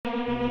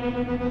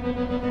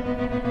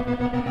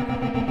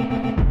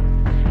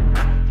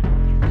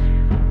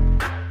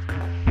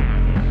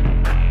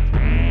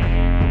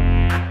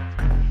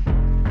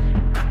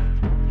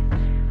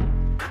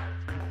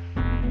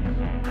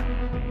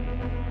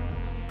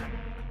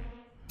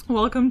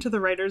Welcome to the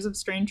Writers of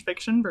Strange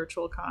Fiction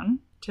Virtual Con.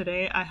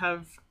 Today I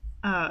have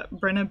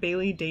Brenna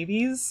Bailey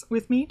Davies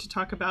with me to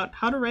talk about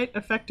how to write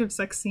effective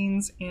sex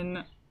scenes in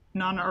a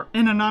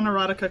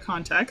non-erotica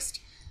context.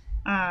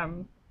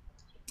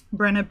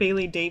 Brenna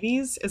Bailey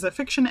Davies is a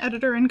fiction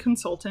editor and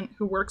consultant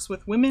who works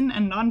with women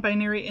and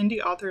non-binary indie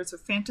authors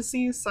of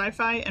fantasy,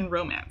 sci-fi, and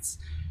romance.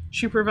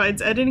 She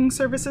provides editing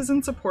services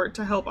and support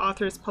to help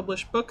authors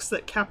publish books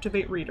that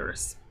captivate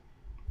readers.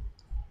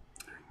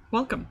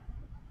 Welcome.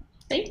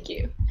 Thank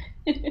you.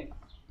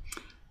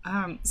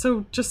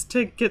 So just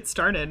to get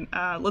started,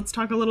 let's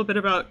talk a little bit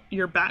about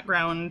your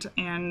background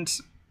and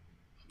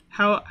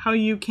how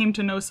you came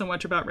to know so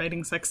much about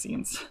writing sex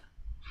scenes.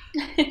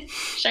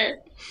 Sure.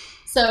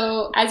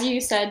 So as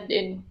you said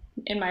in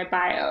my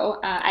bio,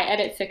 I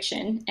edit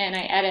fiction, and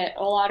I edit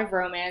a lot of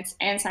romance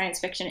and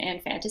science fiction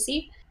and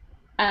fantasy.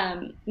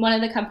 One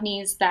of the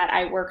companies that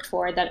I worked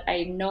for, that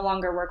I no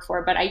longer work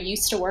for, but I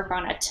used to work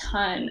on a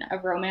ton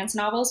of romance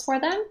novels for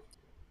them.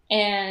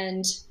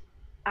 And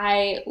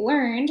I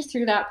learned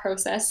through that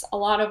process a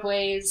lot of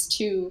ways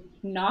to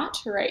not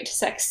write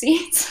sex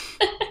scenes.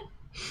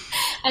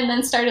 And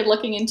then started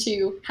looking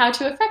into how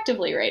to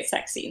effectively write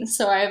sex scenes.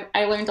 So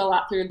I learned a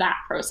lot through that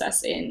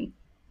process in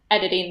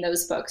editing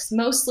those books,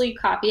 mostly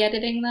copy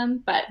editing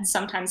them, but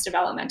sometimes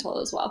developmental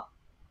as well.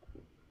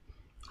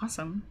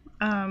 Awesome.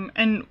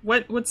 And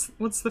what's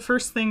the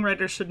first thing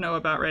writers should know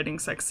about writing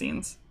sex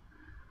scenes?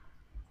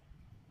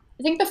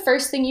 I think the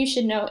first thing you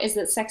should know is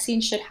that sex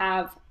scenes should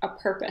have a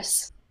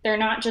purpose. They're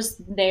not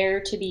just there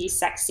to be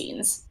sex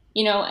scenes.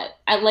 You know,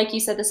 like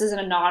you said, this is in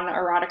a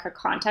non-erotica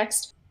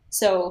context.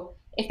 So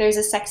if there's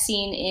a sex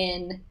scene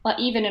in, well,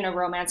 even in a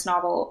romance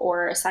novel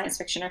or a science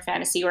fiction or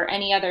fantasy or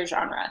any other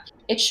genre,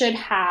 it should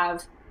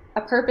have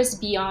a purpose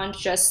beyond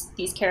just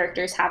these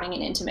characters having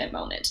an intimate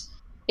moment.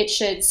 It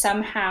should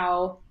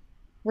somehow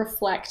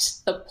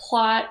reflect the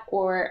plot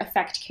or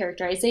affect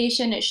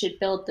characterization. It should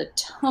build the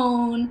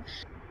tone.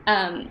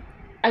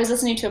 I was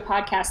listening to a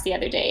podcast the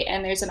other day,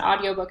 and there's an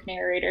audiobook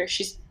narrator.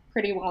 She's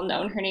pretty well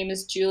known. Her name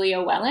is Julia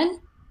Wellen.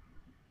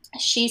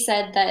 She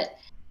said that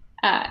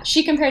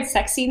she compared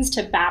sex scenes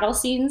to battle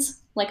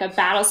scenes, like a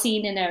battle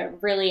scene in a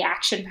really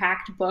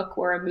action-packed book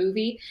or a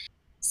movie.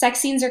 Sex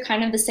scenes are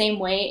kind of the same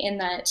way in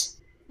that,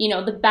 you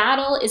know, the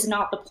battle is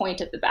not the point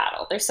of the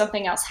battle. There's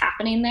something else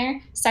happening there.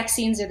 Sex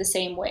scenes are the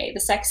same way. The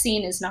sex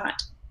scene is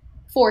not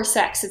for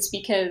sex. It's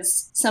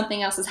because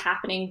something else is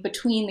happening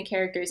between the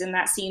characters in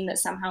that scene that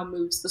somehow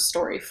moves the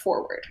story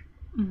forward.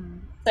 Mm-hmm.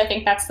 So I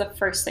think that's the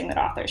first thing that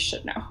authors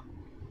should know.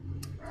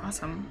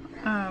 Awesome.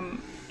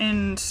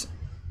 And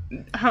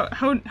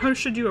how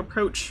should you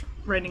approach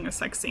writing a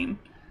sex scene?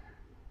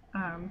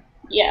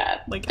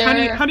 Like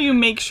how do you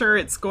make sure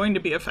it's going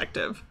to be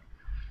effective?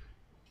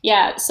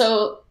 Yeah,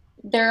 so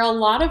there are a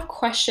lot of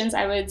questions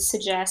I would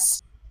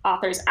suggest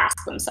authors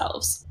ask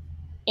themselves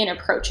in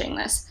approaching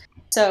this.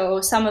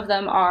 So some of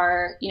them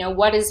are, you know,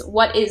 what is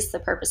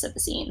the purpose of the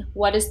scene?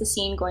 What is the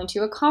scene going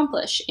to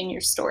accomplish in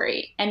your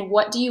story? And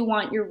what do you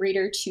want your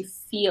reader to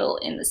feel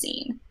in the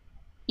scene?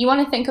 You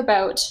want to think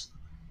about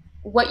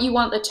what you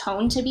want the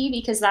tone to be,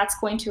 because that's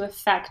going to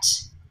affect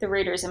the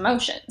reader's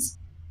emotions.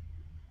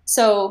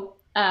 So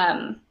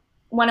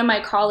one of my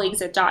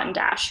colleagues at Dot and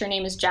Dash, her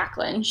name is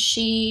Jacqueline,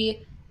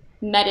 she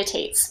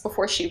meditates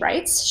before she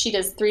writes. She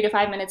does 3 to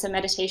 5 minutes of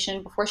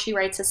meditation before she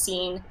writes a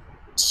scene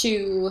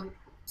to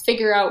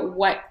figure out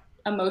what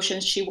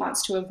emotions she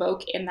wants to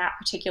evoke in that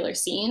particular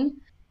scene.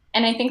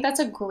 And I think that's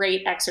a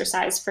great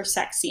exercise for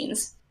sex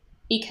scenes,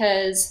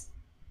 because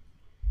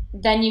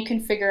then you can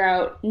figure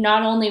out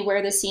not only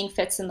where the scene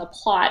fits in the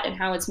plot and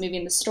how it's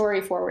moving the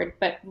story forward,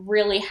 but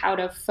really how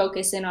to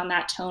focus in on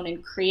that tone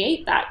and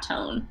create that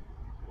tone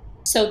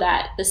so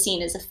that the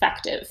scene is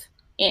effective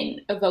in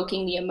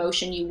evoking the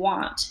emotion you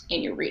want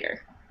in your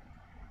reader.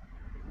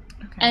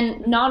 Okay.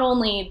 And not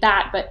only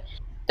that, but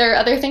there are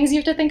other things you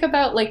have to think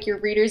about, like your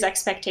reader's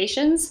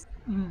expectations.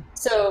 Mm.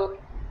 So,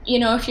 you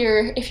know, if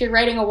you're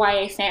writing a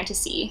YA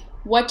fantasy,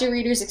 what do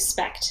readers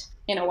expect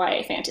in a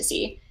YA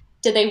fantasy?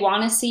 Do they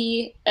want to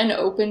see an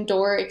open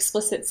door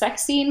explicit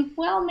sex scene?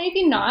 Well,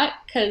 maybe not,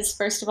 because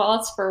first of all,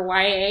 it's for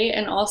YA,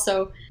 and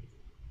also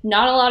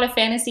not a lot of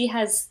fantasy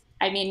has,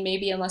 I mean,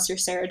 maybe unless you're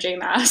Sarah J.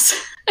 Maas,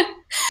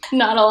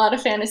 not a lot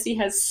of fantasy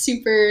has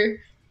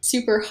super,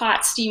 super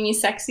hot, steamy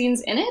sex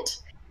scenes in it.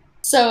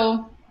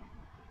 So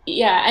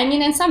yeah, I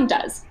mean, and some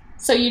does.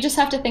 So you just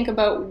have to think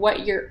about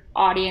what your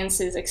audience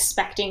is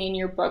expecting in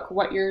your book,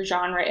 what your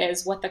genre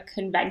is, what the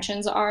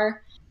conventions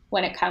are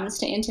when it comes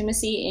to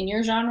intimacy in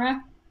your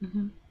genre.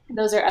 Mm-hmm.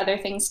 Those are other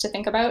things to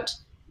think about.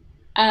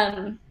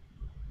 And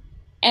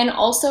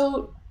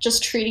also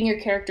just treating your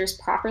characters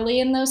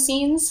properly in those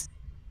scenes.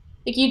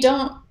 Like you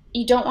don't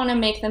want to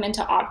make them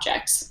into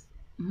objects.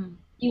 Mm-hmm.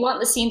 You want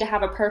the scene to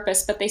have a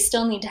purpose, but they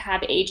still need to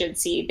have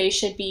agency. They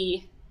should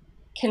be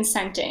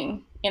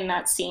consenting in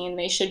that scene.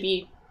 They should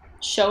be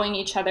showing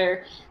each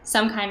other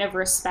some kind of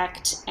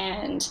respect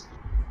and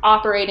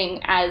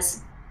operating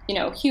as, you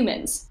know,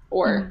 humans,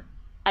 or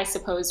I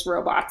suppose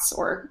robots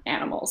or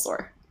animals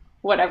or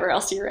whatever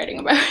else you're writing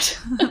about.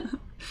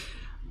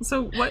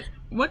 So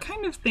what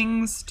kind of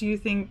things do you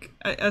think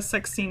a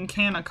sex scene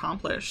can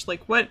accomplish?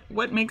 Like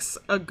what makes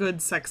a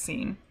good sex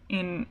scene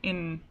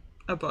in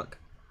a book?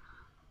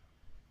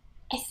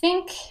 I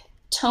think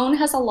tone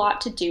has a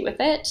lot to do with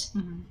it.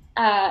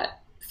 Mm-hmm.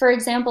 For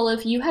example,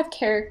 if you have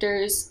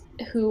characters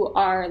who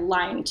are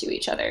lying to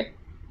each other,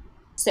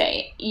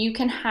 say, you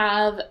can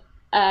have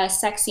a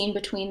sex scene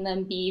between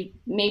them be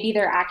maybe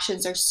their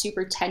actions are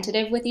super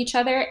tentative with each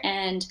other,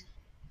 and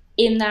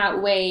in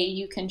that way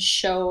you can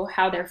show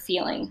how they're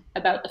feeling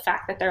about the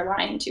fact that they're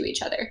lying to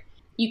each other.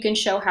 You can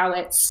show how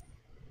it's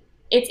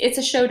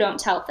a show don't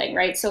tell thing,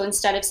 right? So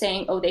instead of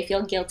saying, oh, they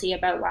feel guilty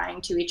about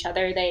lying to each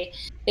other, they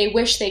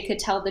wish they could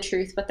tell the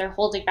truth but they're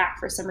holding back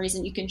for some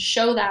reason, you can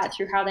show that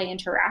through how they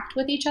interact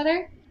with each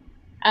other.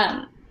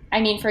 I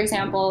mean, for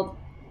example,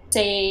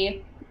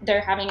 say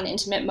they're having an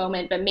intimate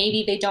moment, but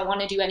maybe they don't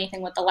want to do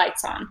anything with the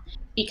lights on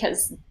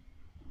because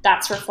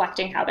that's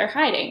reflecting how they're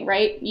hiding,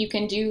 right? You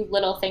can do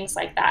little things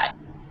like that.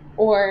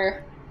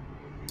 Or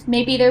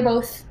maybe they're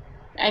both,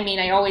 I mean,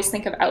 I always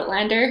think of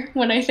Outlander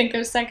when I think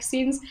of sex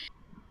scenes.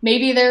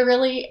 Maybe they're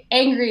really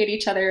angry at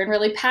each other and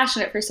really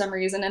passionate for some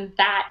reason, and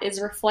that is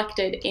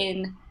reflected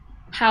in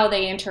how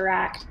they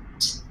interact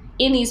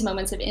in these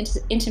moments of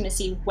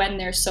intimacy when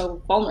they're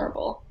so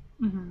vulnerable.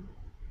 Mm-hmm.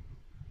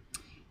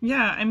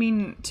 Yeah, I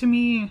mean, to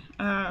me,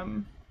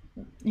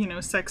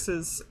 sex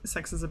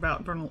is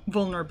about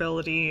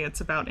vulnerability.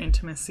 It's about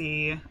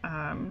intimacy,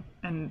 and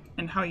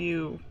how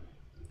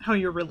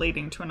you're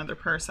relating to another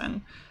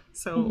person.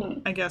 So Mm-hmm.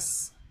 I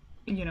guess,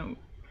 you know,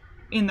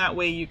 in that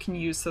way you can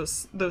use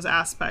those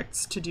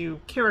aspects to do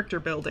character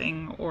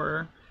building,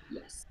 or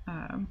Yes.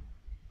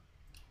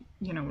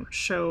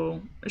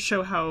 show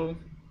how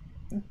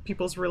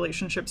people's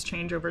relationships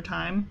change over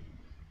time,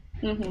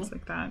 Mm-hmm. things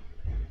like that.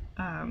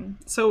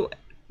 So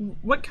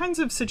what kinds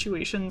of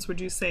situations would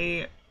you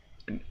say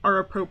are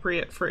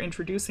appropriate for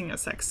introducing a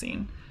sex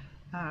scene?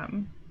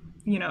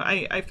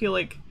 I feel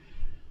like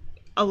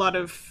a lot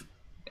of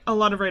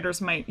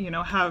writers might,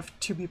 have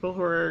two people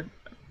who are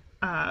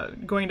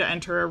going to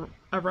enter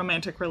a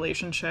romantic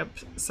relationship,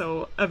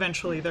 so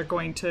eventually they're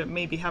going to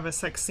maybe have a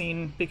sex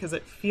scene because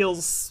it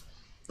feels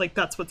like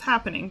that's what's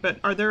happening. But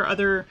are there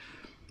other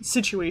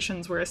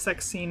situations where a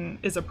sex scene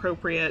is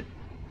appropriate,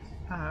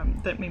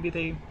 that maybe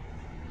they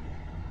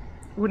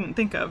wouldn't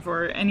think of,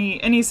 or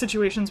any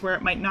situations where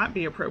it might not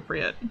be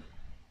appropriate?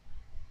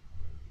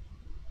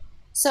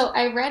 So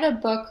I read a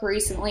book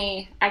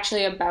recently,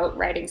 actually about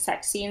writing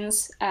sex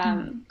scenes,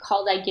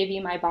 called "I Give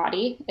You My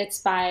Body." It's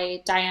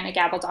by Diana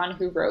Gabaldon,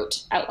 who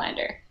wrote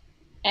Outlander.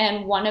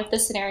 And one of the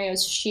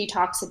scenarios she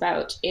talks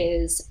about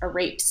is a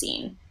rape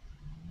scene.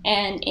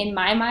 And in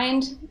my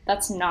mind,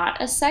 that's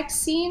not a sex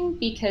scene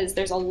because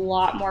there's a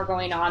lot more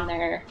going on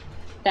there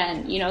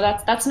than,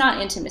 that's not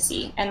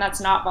intimacy and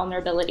that's not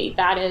vulnerability.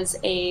 That is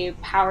a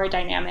power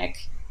dynamic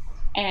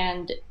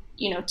and,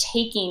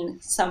 taking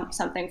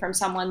something from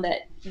someone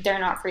that they're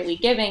not freely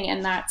giving,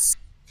 and that's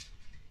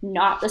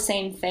not the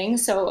same thing.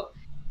 So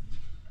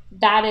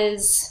that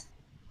is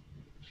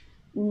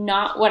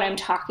not what I'm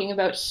talking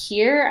about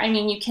here. I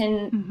mean,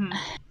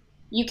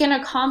 you can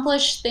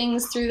accomplish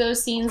things through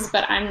those scenes,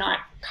 but I'm not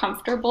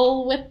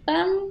comfortable with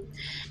them.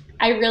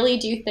 I really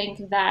do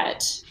think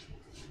that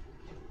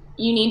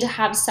you need to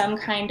have some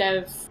kind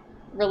of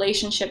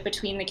relationship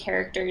between the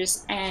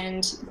characters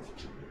and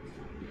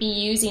be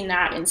using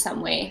that in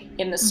some way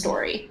in the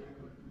story.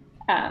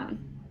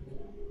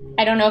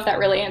 I don't know if that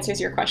really answers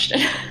your question.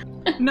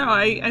 No,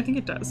 I think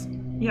it does.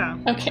 Yeah.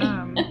 Okay.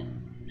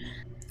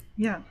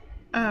 Yeah.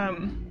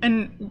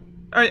 And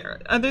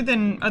other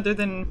than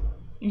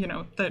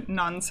the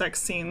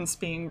non-sex scenes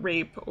being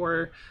rape,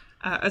 or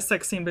a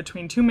sex scene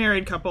between two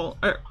married people,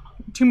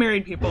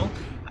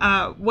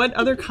 what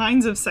other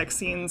kinds of sex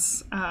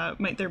scenes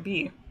might there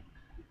be?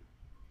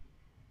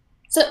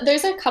 So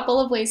there's a couple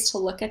of ways to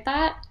look at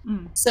that.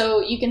 So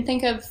you can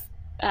think of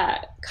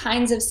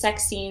kinds of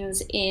sex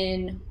scenes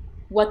in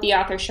what the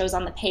author shows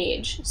on the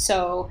page.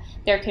 So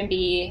there can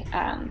be,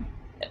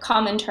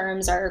 common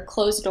terms are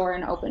closed door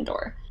and open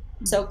door.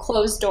 So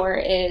closed door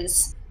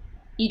is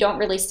you don't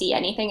really see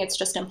anything, it's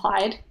just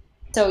implied.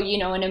 So,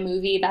 in a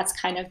movie, that's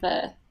kind of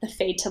the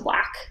fade to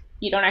black.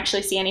 You don't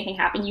actually see anything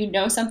happen. You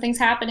know something's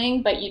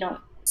happening, but you don't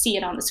see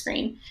it on the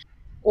screen.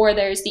 Or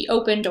there's the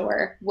open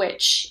door,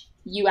 which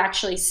you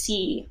actually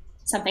see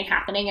something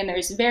happening, and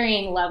there's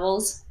varying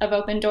levels of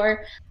open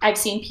door. I've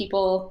seen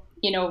people,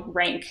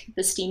 rank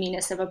the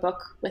steaminess of a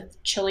book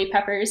with chili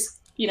peppers,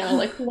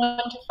 like 1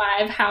 to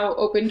 5, how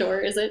open door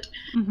is it?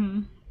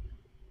 Mm-hmm.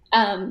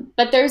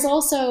 But there's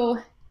also,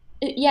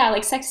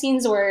 like sex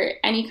scenes or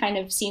any kind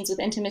of scenes with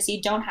intimacy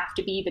don't have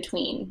to be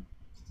between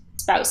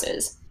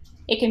spouses.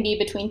 It can be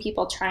between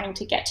people trying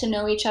to get to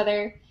know each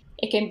other.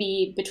 It can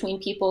be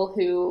between people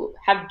who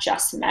have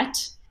just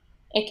met.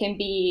 It can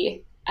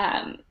be,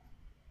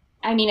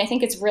 I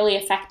think it's really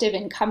effective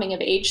in coming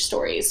of age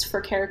stories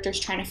for characters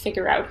trying to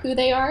figure out who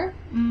they are.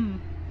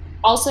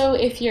 Also,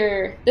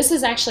 this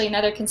is actually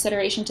another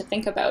consideration to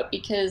think about,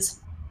 because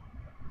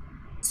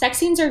sex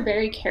scenes are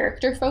very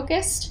character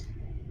focused.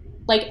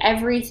 like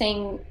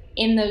everything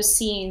in those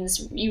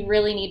scenes, you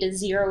really need to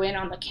zero in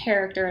on the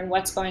character and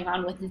what's going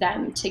on with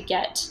them to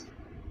get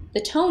the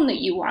tone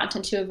that you want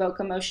and to evoke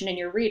emotion in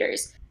your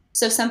readers.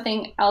 So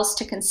something else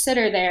to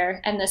consider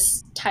there, and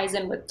this ties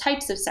in with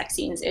types of sex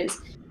scenes, is,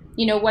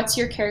 what's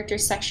your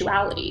character's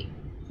sexuality?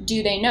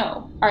 Do they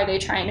know? Are they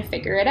trying to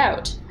figure it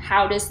out?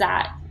 How does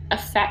that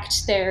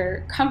affect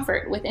their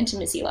comfort with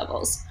intimacy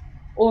levels?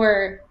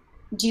 Or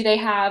do they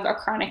have a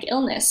chronic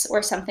illness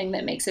or something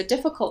that makes it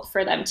difficult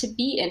for them to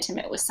be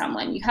intimate with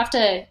someone? You have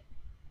to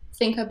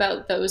think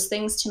about those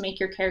things to make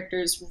your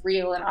characters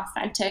real and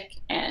authentic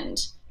and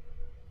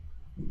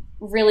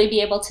really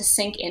be able to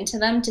sink into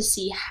them to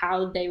see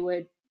how they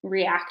would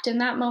react in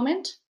that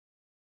moment.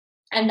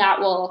 And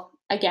that will,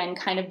 again,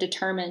 kind of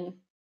determine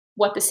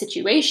what the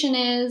situation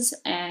is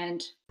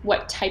and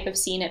what type of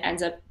scene it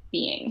ends up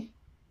being.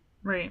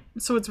 Right.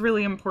 So it's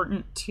really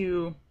important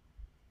to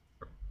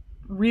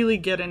really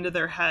get into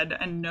their head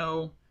and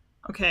know,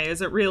 okay,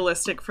 is it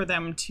realistic for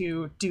them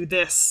to do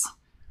this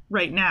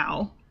right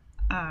now?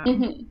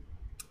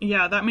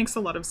 Yeah, that makes a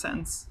lot of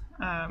sense.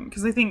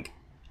 Because I think,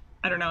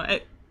 I don't know,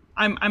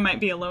 I might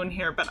be alone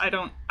here, but I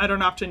don't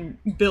often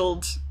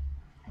build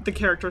the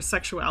character's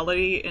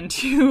sexuality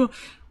into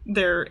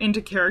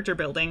character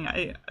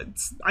building.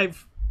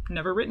 I've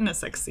never written a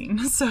sex scene,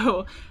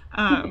 so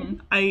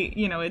I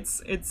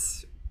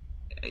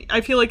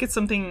feel like it's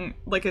something,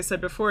 like I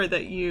said before,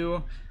 that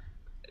you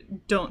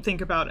don't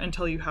think about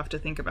until you have to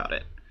think about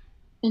it.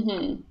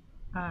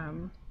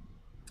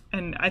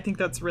 And I think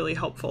that's really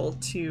helpful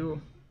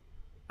to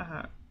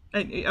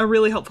a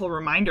really helpful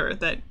reminder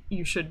that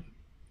you should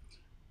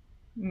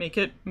make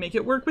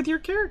it work with your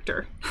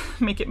character,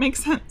 make it make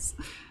sense.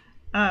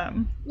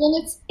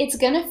 Well, it's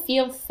gonna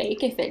feel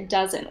fake if it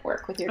doesn't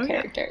work with your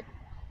character.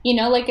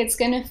 Yeah. Like it's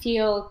gonna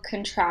feel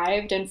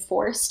contrived and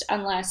forced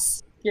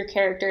unless your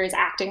character is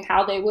acting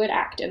how they would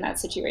act in that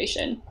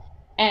situation.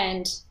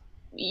 And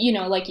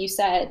like you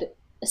said,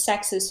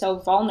 sex is so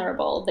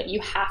vulnerable that you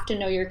have to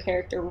know your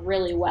character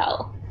really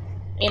well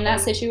in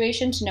that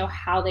situation to know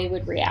how they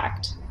would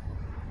react.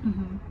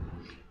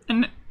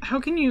 And how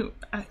can you,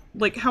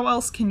 how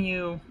else can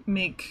you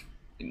make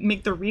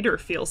the reader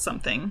feel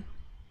something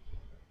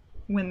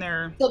when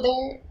they're... So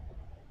there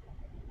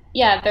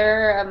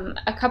are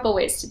a couple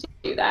ways to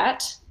do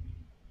that.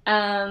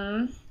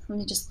 Let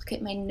me just look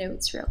at my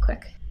notes real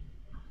quick.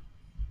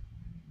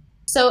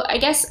 So I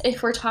guess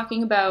if we're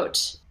talking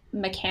about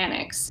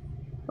mechanics,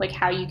 like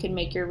how you can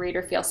make your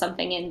reader feel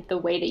something in the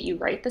way that you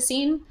write the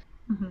scene,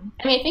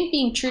 I mean, I think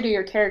being true to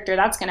your character,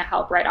 that's going to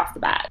help right off the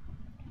bat,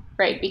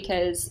 right?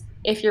 Because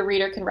if your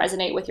reader can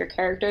resonate with your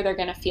character, they're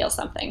going to feel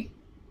something.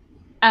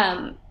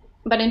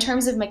 But in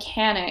terms of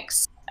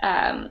mechanics,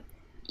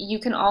 you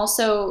can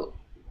also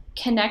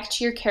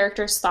connect your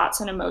character's thoughts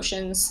and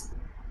emotions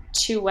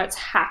to what's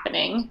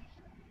happening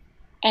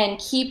and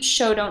keep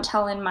show, don't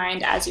tell in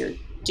mind as you're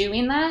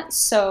doing that.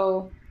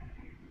 So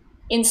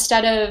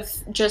instead of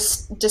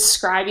just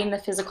describing the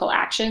physical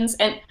actions,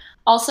 and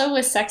also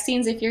with sex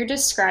scenes, if you're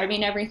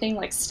describing everything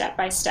like step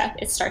by step,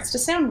 it starts to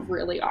sound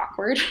really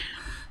awkward.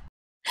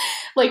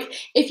 Like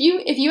if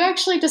you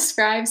actually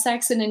describe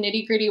sex in a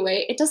nitty-gritty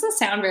way, it doesn't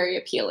sound very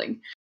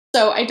appealing.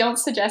 So I don't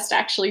suggest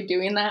actually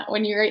doing that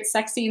when you write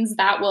sex scenes.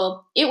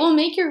 It will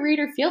make your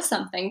reader feel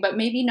something, but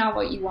maybe not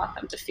what you want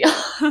them to feel.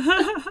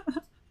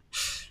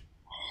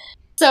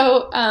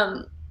 So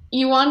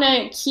you want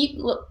to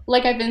keep,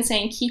 like I've been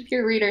saying, keep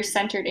your reader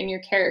centered in your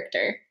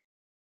character.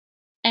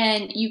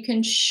 And you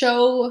can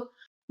show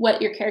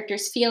what your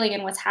character's feeling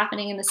and what's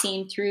happening in the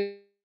scene through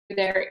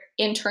their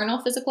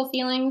internal physical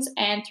feelings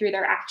and through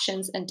their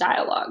actions and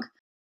dialogue.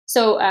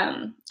 So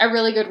a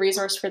really good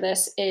resource for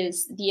this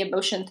is The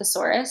Emotion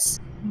Thesaurus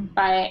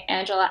by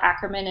Angela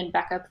Ackerman and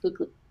Becca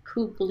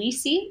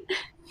Puglisi.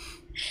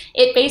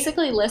 It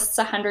basically lists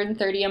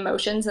 130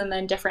 emotions and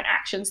then different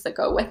actions that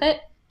go with it.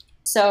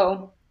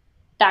 So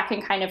that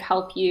can kind of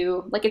help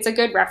you, like it's a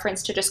good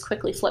reference to just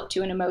quickly flip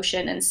to an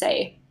emotion and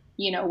say,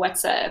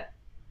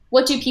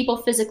 what do people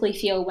physically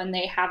feel when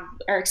they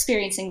are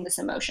experiencing this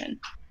emotion?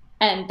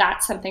 And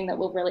that's something that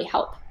will really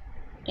help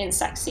in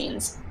sex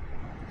scenes.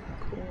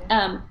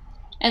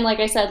 And like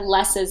I said,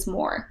 less is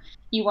more.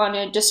 You want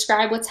to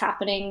describe what's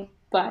happening,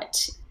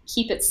 but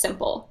keep it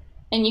simple.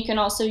 And you can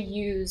also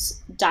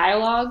use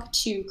dialogue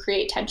to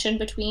create tension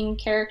between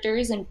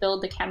characters and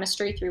build the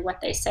chemistry through what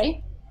they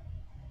say.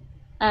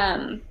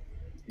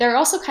 There are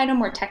also kind of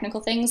more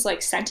technical things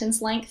like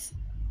sentence length.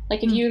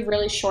 Like if you have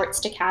really short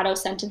staccato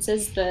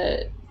sentences,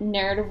 the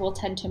narrative will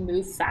tend to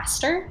move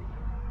faster.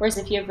 Whereas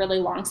if you have really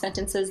long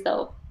sentences,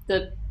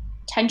 the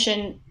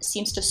tension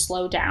seems to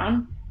slow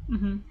down.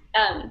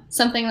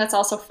 Something that's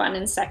also fun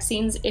in sex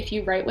scenes, if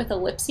you write with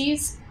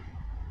ellipses,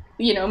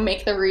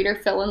 make the reader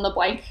fill in the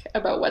blank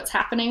about what's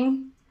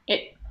happening,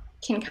 it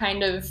can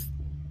kind of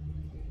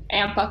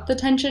amp up the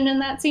tension in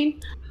that scene.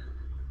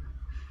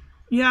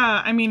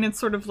 Yeah, I mean, it's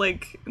sort of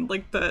like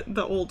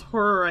the old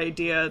horror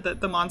idea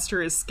that the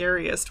monster is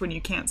scariest when you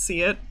can't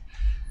see it.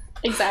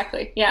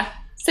 Exactly. Yeah.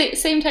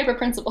 Same type of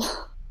principle.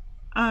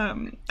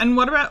 And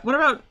what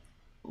about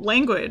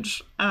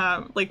language,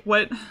 like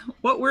what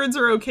words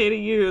are okay to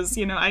use.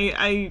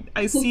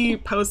 I see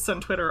posts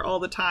on Twitter all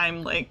the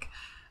time, like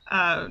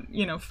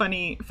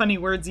funny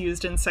words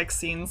used in sex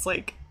scenes,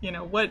 like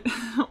what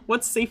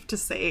what's safe to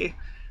say.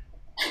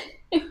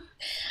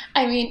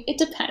 I mean, it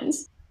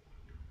depends.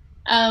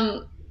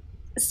 Um,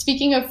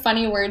 Speaking of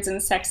funny words in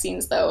sex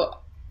scenes, though,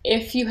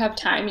 if you have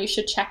time, you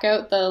should check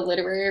out the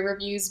Literary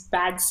Review's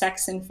Bad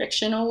Sex in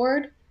Fiction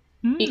Award,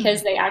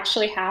 because they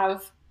actually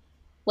have,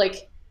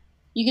 like,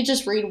 you could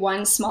just read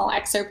one small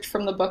excerpt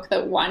from the book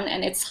that won,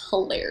 and it's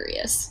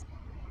hilarious.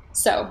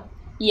 So,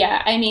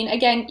 yeah, I mean,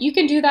 again, you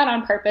can do that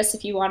on purpose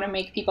if you want to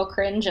make people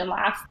cringe and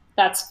laugh.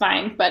 That's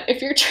fine. But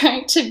if you're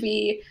trying to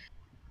be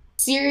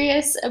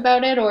serious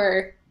about it,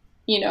 or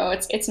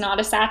it's not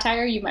a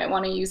satire, you might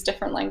want to use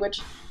different language.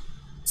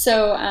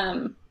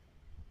 So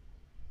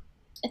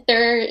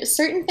there are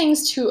certain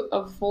things to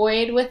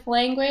avoid with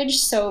language.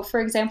 So,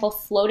 for example,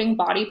 floating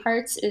body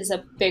parts is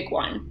a big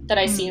one that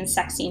I see in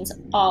sex scenes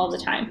all the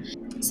time.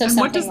 So, and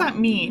what does that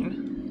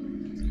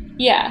mean?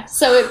 Yeah,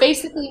 so it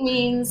basically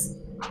means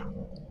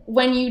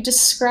when you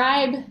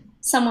describe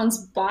someone's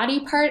body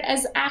part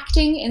as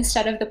acting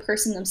instead of the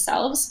person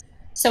themselves.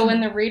 So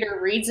when the reader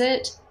reads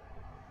it,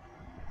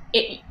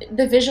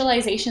 the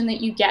visualization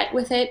that you get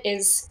with it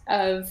is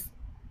of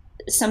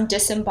some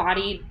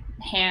disembodied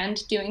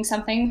hand doing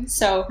something.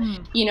 So,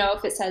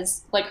 if it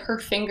says, like, her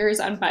fingers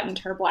unbuttoned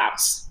her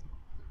blouse.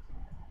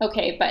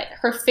 Okay, but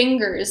her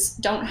fingers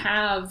don't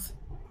have,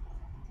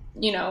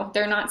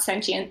 they're not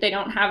sentient. They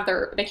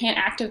can't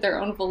act of their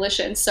own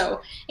volition.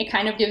 So it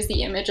kind of gives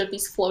the image of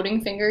these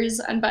floating fingers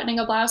unbuttoning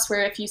a blouse,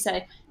 where if you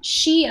say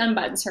she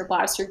unbuttons her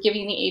blouse, you're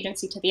giving the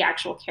agency to the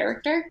actual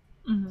character.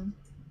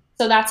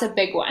 So that's a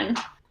big one.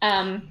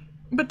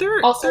 But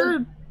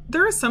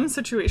there are some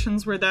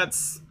situations where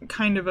that's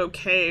kind of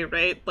okay,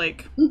 right?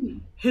 Like,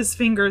 his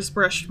fingers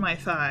brushed my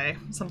thigh.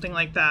 Something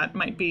like that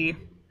might be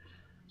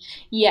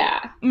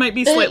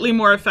slightly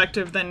more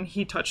effective than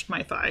he touched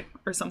my thigh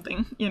or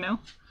something,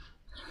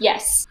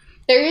 Yes.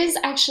 There is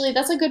actually,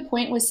 that's a good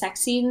point with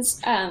sex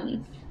scenes.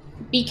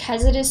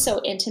 Because it is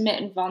so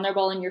intimate and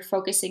vulnerable and you're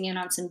focusing in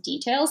on some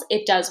details,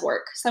 it does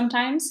work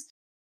sometimes.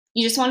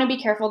 You just want to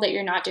be careful that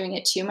you're not doing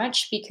it too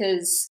much,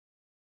 because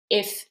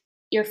if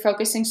you're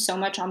focusing so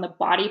much on the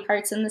body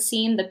parts in the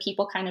scene, the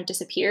people kind of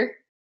disappear.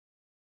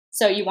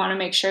 So you want to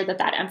make sure that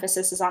that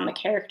emphasis is on the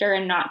character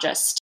and not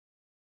just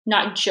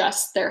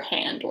their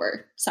hand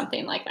or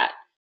something like that.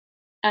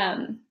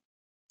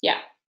 Yeah,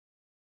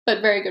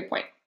 but very good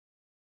point.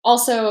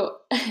 Also,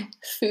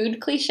 food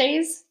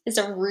cliches is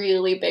a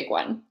really big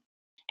one.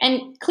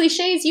 And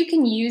cliches, you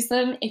can use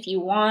them if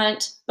you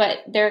want, but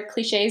they're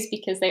cliches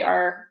because they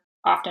are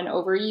often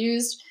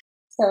overused.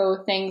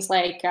 So things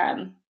like, I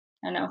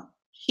don't know,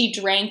 she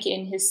drank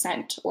in his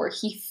scent, or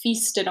he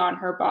feasted on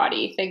her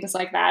body. Things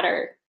like that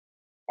are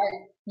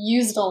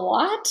used a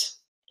lot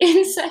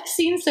in sex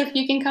scenes. So if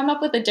you can come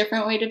up with a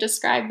different way to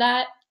describe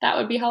that, that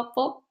would be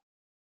helpful.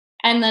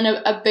 And then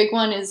a big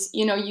one is,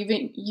 you've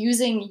been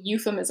using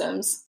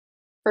euphemisms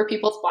for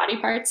people's body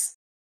parts.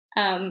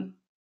 The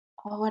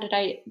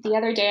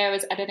other day I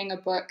was editing a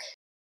book.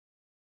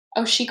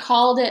 Oh, she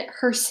called it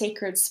her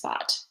sacred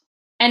spot.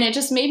 And it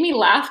just made me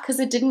laugh because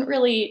it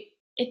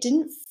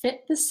didn't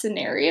fit the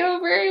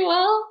scenario very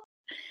well.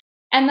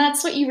 And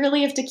that's what you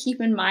really have to keep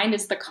in mind,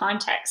 is the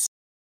context,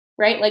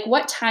 right? Like,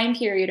 what time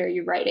period are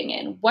you writing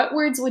in? What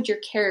words would your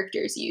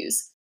characters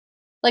use?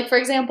 Like, for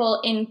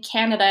example, in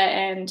Canada,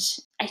 and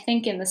I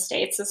think in the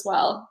States as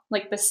well,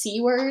 like the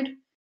C word,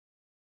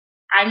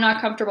 I'm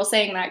not comfortable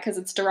saying that because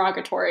it's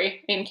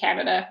derogatory in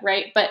Canada,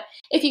 right? But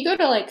if you go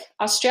to like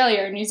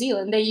Australia or New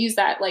Zealand, they use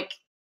that like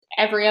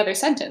every other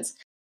sentence.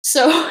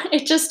 So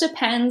it just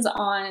depends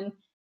on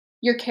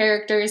your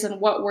characters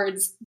and what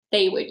words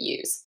they would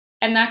use.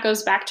 And that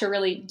goes back to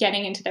really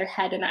getting into their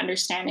head and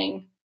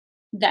understanding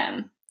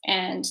them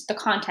and the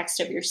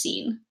context of your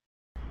scene.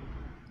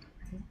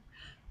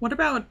 What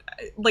about,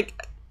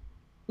 like,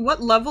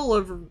 what level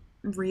of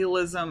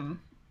realism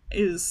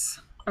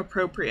is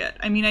appropriate?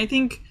 I mean, I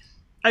think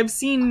I've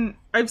seen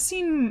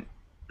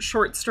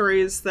short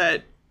stories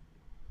that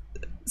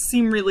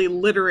seem really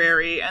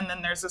literary, and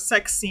then there's a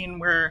sex scene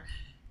where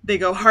they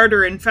go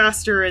harder and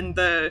faster and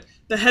the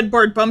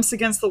headboard bumps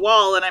against the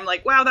wall, and I'm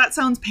like, wow, that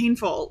sounds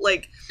painful.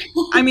 Like,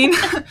 I mean,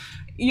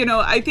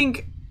 I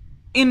think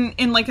in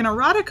like an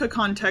erotica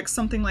context,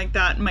 something like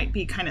that might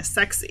be kind of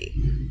sexy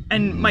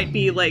and might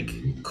be like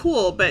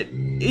cool, but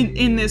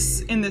in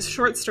this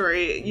short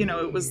story,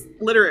 it was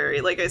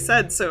literary, like I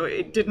said, so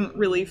it didn't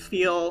really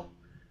feel,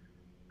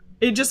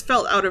 it just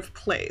felt out of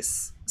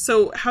place.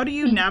 So how do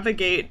you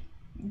navigate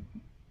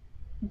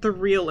the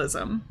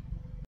realism?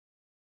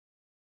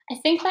 I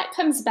think that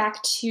comes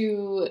back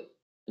to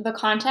the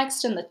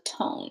context and the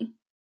tone.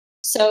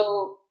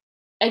 So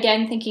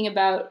again, thinking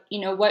about,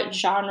 what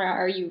genre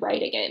are you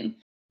writing in?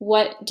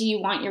 What do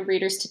you want your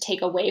readers to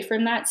take away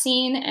from that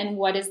scene? And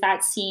what is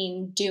that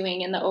scene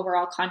doing in the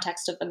overall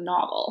context of the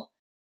novel?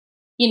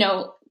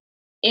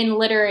 in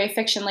literary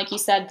fiction, like you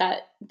said,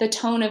 that the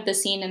tone of the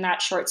scene in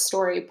that short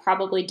story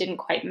probably didn't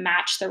quite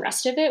match the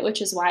rest of it,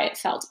 which is why it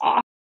felt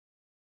off.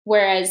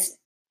 Whereas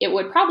it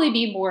would probably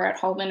be more at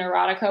home in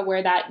erotica,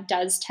 where that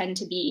does tend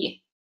to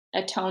be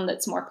a tone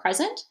that's more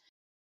present.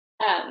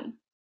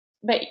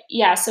 But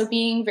yeah, so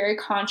being very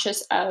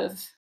conscious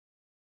of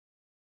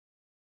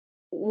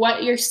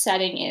what your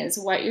setting is,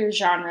 what your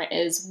genre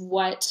is,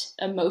 what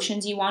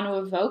emotions you want to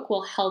evoke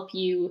will help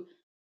you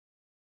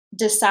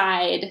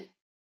decide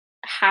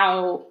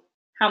how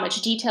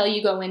much detail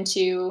you go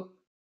into,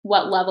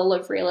 what level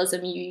of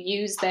realism you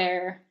use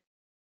there.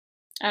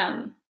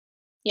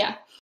 Yeah.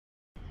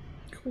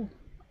 Cool.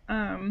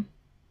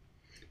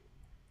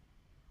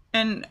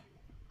 And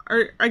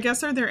I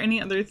guess, are there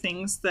any other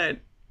things that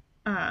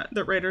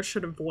that writers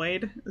should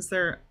avoid? Is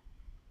there,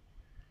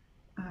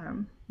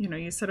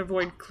 you said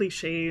avoid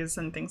cliches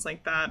and things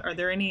like that. Are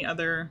there any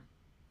other?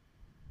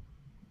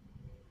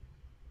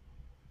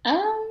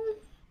 I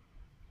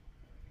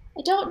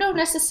don't know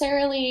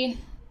necessarily.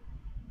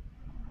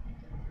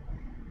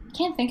 I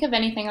can't think of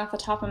anything off the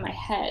top of my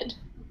head.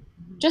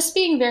 Just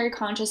being very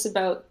conscious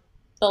about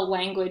the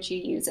language you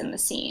use in the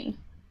scene.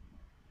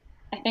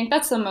 I think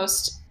that's the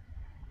most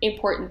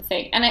important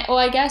thing. And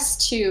I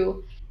guess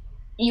too,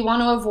 you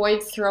want to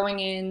avoid throwing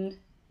in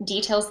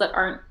details that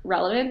aren't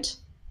relevant.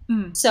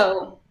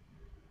 So,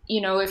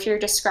 if you're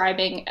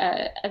describing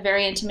a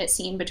very intimate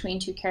scene between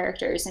two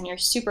characters and you're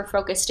super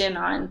focused in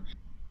on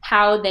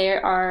how they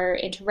are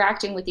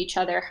interacting with each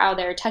other, how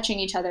they're touching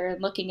each other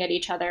and looking at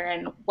each other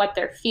and what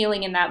they're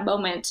feeling in that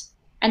moment,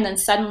 and then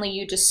suddenly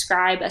you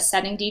describe a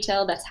setting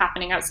detail that's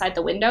happening outside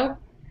the window,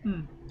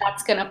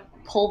 that's going to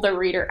pull the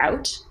reader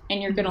out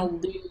and you're going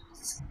to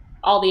lose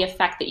all the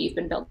effect that you've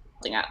been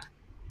building up.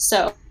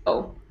 So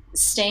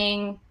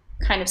staying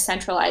kind of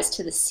centralized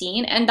to the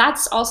scene, and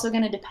that's also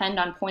going to depend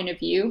on point of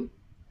view.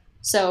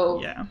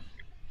 So,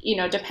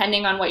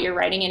 depending on what you're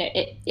writing in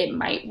it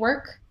might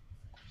work.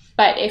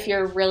 But if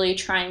you're really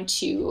trying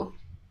to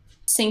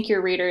sink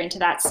your reader into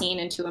that scene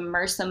and to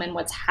immerse them in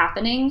what's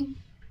happening,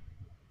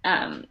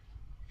 again,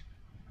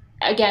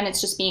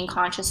 it's just being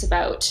conscious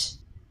about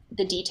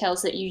the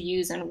details that you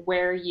use and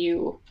where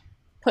you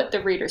put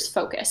the reader's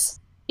focus,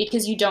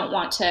 because you don't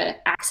want to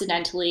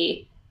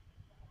accidentally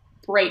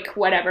break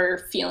whatever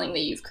feeling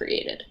that you've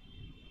created.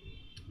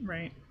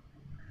 Right.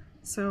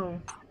 So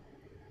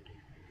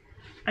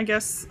I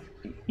guess,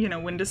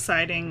 when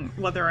deciding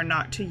whether or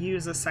not to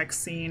use a sex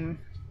scene,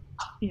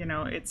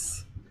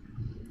 it's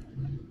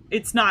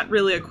not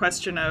really a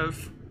question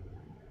of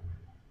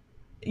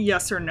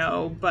yes or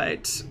no,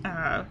 but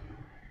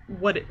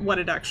what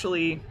it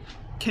actually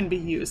can be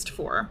used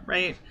for,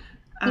 right?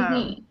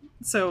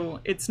 So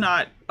it's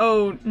not,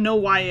 oh,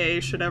 no YA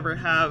should ever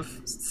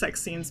have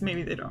sex scenes.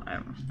 Maybe they don't.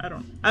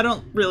 I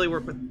don't really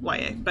work with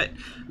YA, but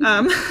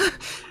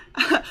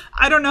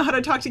I don't know how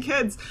to talk to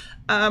kids.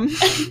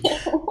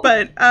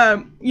 But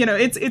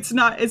it's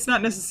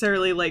not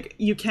necessarily like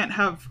you can't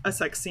have a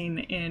sex scene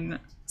in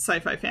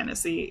sci-fi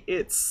fantasy.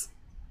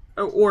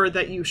 Or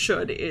that you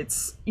should.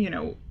 It's,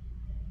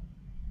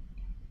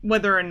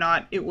 whether or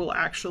not it will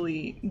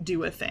actually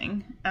do a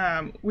thing.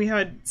 We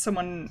had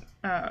someone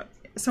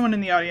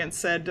in the audience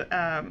said,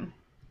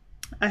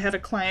 I had a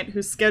client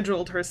who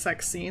scheduled her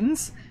sex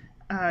scenes.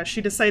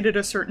 She decided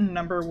a certain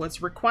number was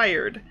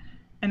required,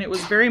 and it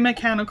was very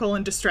mechanical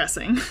and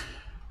distressing.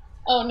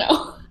 Oh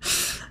no.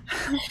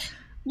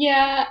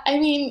 Yeah, I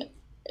mean,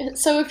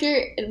 so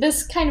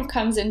this kind of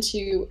comes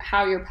into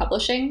how you're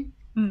publishing.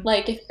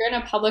 Like, if you're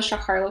going to publish a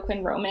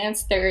Harlequin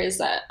romance, there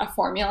is a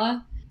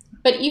formula.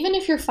 But even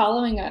if you're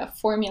following a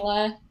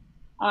formula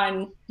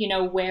on,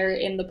 where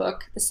in the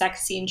book the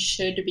sex scene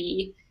should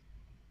be,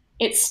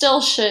 it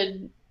still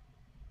should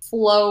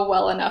flow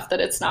well enough that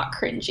it's not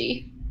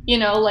cringy.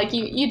 Like,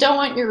 you don't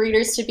want your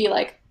readers to be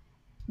like,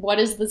 what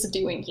is this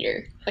doing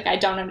here? Like, I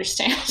don't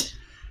understand.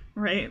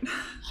 Right.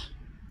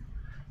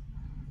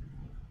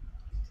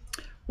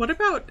 What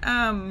about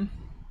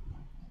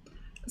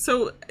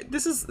so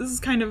this is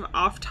kind of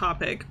off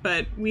topic,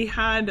 but we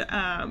had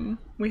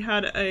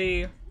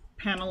a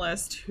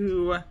panelist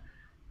who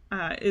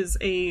is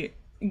a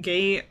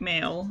gay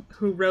male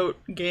who wrote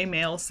gay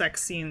male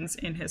sex scenes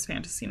in his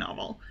fantasy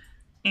novel,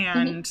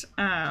 and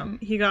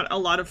he got a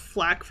lot of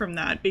flack from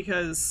that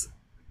because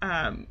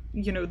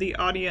the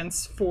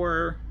audience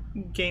for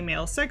gay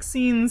male sex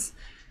scenes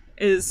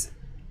is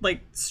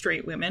like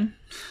straight women.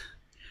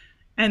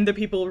 And the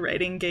people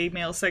writing gay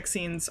male sex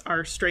scenes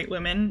are straight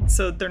women,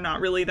 so they're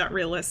not really that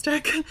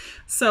realistic.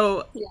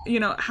 So,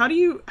 how do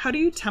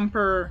you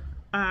temper,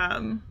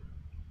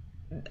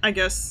 I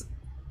guess,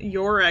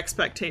 your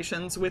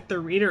expectations with the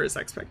reader's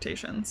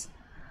expectations?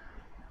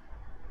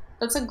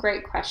 That's a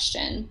great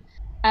question.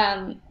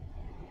 I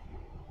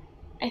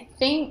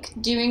think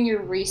doing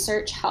your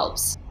research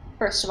helps,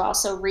 first of all.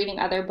 So reading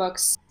other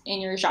books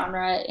in your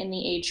genre, in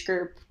the age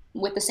group,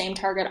 with the same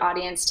target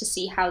audience to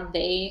see how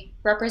they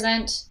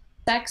represent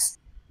sex.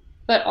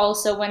 But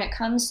also when it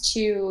comes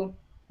to,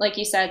 like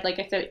you said, like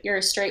if you're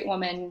a straight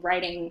woman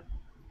writing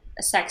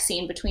a sex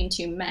scene between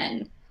two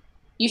men,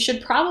 you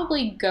should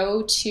probably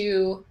go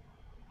to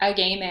a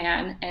gay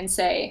man and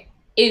say,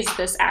 is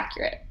this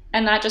accurate?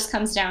 And that just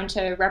comes down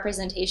to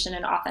representation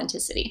and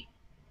authenticity.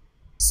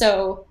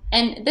 So,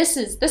 and this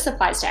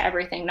applies to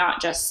everything,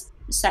 not just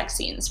sex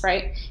scenes,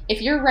 right?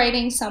 If you're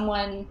writing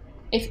someone,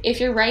 if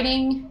you're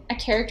writing a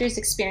character's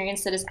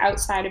experience that is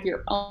outside of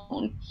your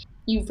own,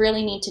 you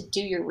really need to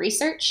do your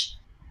research.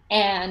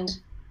 And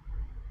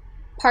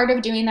part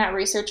of doing that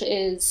research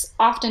is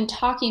often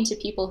talking to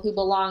people who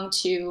belong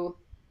to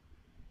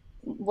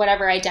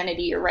whatever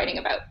identity you're writing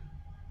about.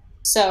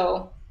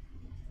 So,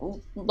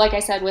 like I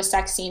said, with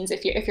sex scenes,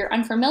 if you're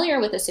unfamiliar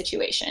with a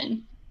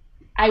situation,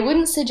 I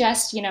wouldn't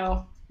suggest,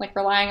 like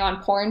relying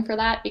on porn for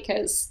that,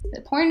 because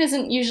porn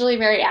isn't usually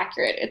very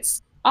accurate.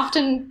 It's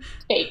often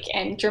fake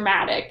and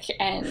dramatic,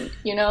 and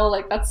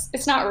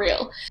it's not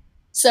real.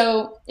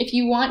 So if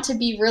you want to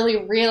be really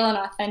real and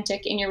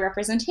authentic in your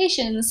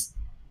representations,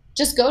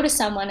 just go to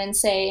someone and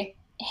say,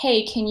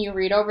 hey, can you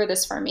read over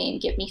this for me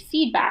and give me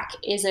feedback?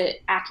 Is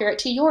it accurate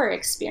to your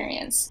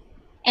experience?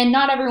 And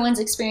not everyone's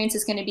experience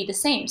is going to be the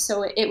same.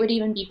 So it would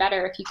even be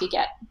better if you could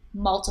get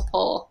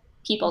multiple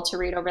people to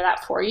read over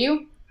that for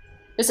you.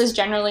 This is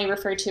generally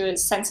referred to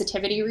as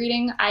sensitivity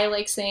reading. I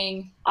like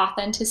saying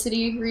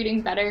authenticity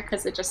reading better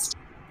because it just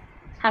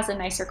has a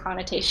nicer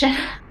connotation.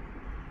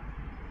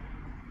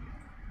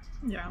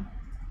 Yeah.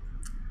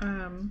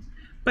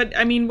 But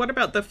I mean, what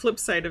about the flip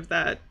side of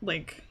that?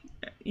 Like,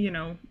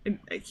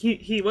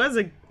 he was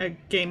a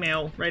gay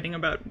male writing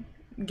about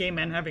gay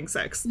men having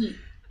sex.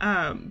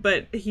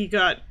 But he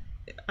got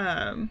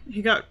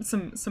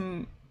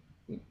some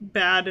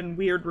bad and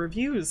weird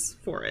reviews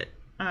for it.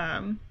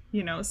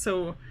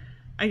 So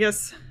I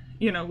guess,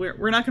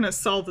 we're not going to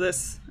solve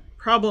this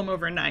problem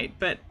overnight,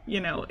 but,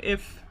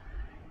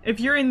 if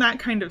you're in that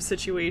kind of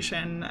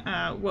situation,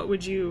 what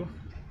would you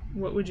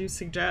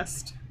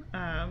suggest?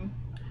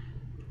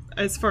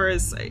 As far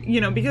as,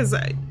 because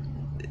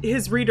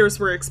his readers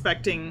were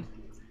expecting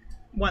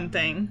one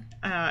thing,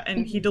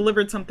 and he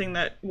delivered something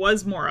that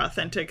was more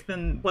authentic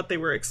than what they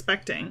were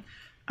expecting,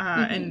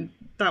 and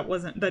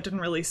that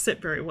didn't really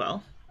sit very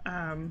well.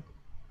 I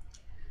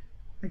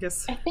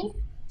guess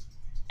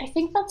I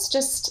think that's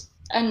just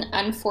an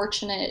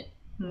unfortunate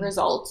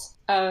result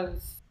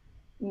of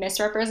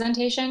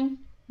misrepresentation,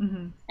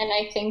 and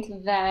I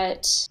think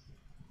that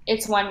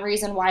it's one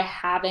reason why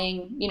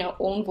having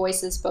own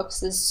voices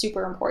books is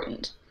super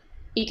important.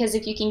 Because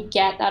if you can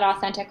get that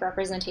authentic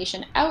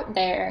representation out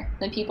there,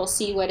 then people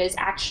see what is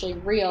actually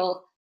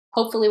real.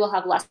 Hopefully we'll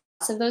have less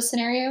of those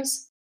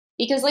scenarios.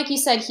 Because like you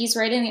said, he's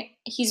writing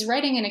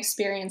an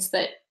experience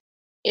that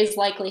is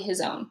likely his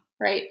own,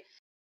 right?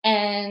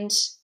 And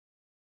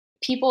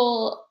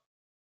people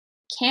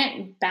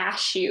can't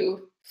bash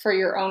you for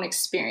your own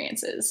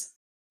experiences.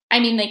 I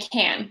mean, they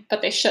can,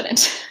 but they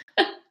shouldn't.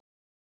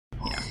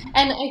 Yeah.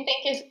 And I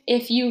think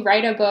if you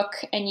write a book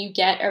and you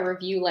get a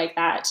review like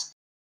that,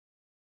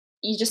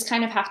 you just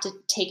kind of have to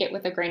take it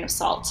with a grain of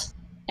salt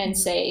and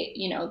say,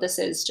 this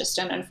is just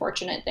an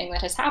unfortunate thing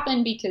that has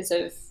happened because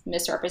of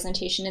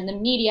misrepresentation in the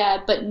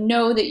media, but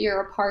know that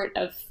you're a part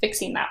of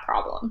fixing that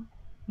problem.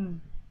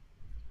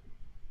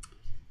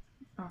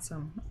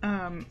 Awesome.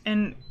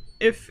 And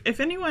if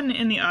anyone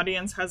in the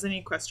audience has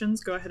any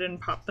questions, go ahead and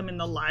pop them in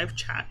the live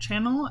chat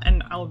channel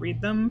and I'll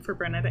read them for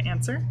Brenna to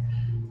answer.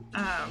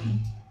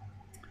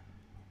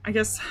 I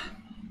guess,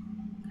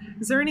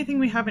 is there anything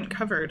we haven't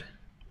covered?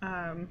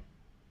 I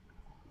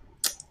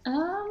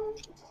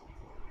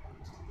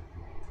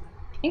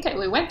think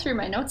we went through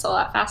my notes a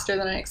lot faster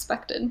than I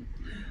expected.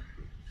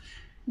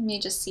 Let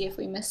me just see if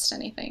we missed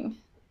anything.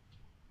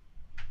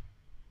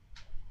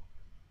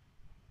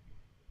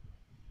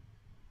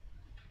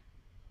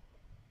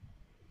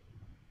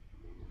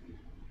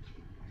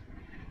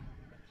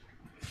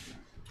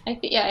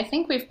 I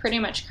think we've pretty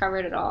much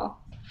covered it all.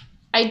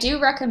 I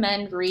do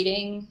recommend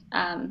reading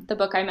the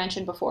book I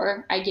mentioned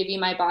before, I Give You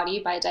My Body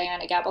by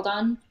Diana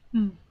Gabaldon.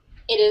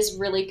 It is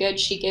really good.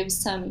 She gives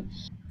some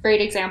great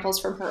examples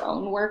from her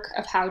own work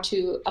of how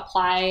to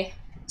apply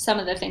some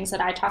of the things that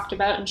I talked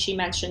about, and she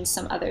mentions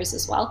some others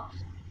as well.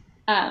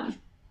 But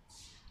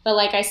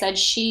like I said,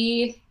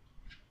 she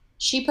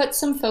puts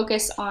some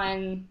focus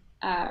on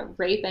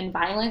rape and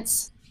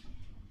violence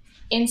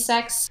in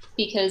sex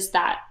because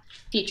that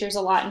features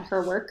a lot in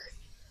her work,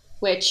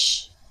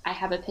 which I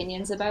have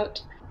opinions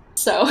about.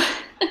 So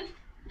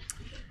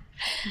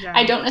yeah.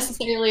 I don't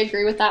necessarily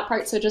agree with that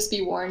part, so just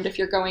be warned if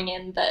you're going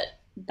in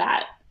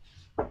that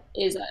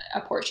is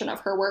a portion of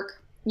her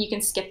work. You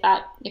can skip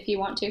that if you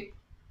want to.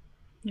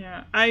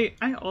 Yeah, I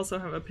also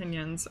have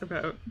opinions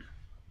about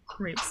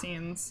rape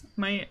scenes.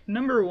 My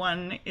number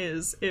one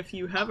is, if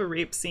you have a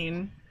rape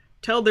scene,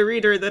 tell the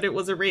reader that it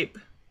was a rape,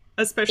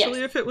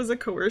 especially if it was a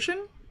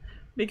coercion,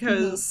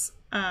 because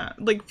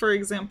like, for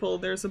example,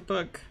 there's a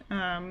book,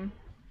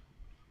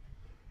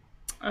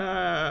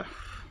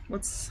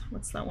 what's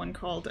that one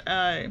called?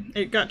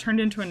 It got turned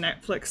into a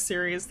Netflix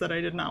series that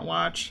I did not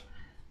watch.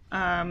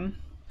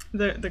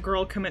 The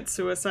girl commits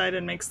suicide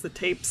and makes the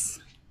tapes.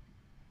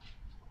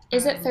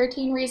 Is it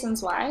 13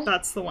 Reasons Why?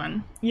 That's the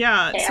one.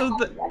 Yeah. Okay, So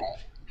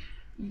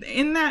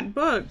in that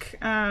book,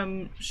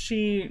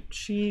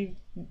 she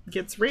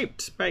gets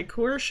raped by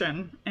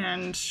coercion,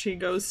 and she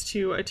goes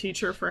to a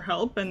teacher for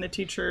help, and the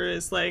teacher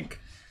is like,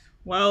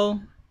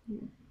 well,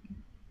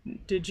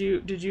 did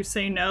you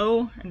say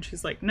no? And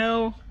she's like,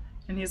 no.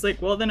 And he's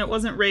like, well, then it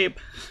wasn't rape.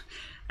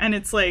 And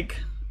it's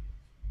like,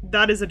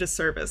 that is a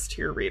disservice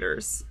to your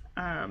readers.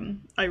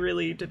 I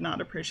really did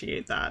not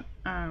appreciate that.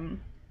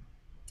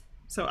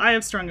 So I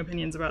have strong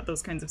opinions about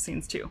those kinds of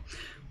scenes too.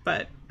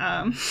 But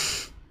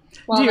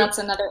well, that's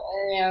another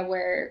area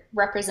where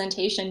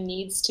representation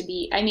needs to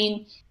be. I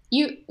mean,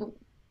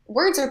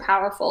 words are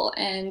powerful,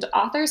 and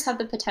authors have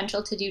the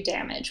potential to do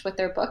damage with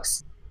their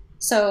books.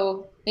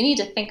 So they need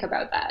to think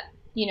about that.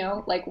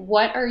 Like,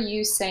 what are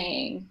you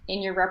saying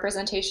in your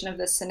representation of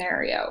this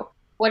scenario?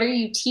 What are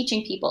you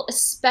teaching people,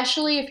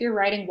 especially if you're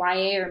writing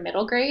YA or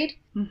middle grade?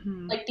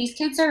 Mm-hmm. Like, these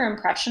kids are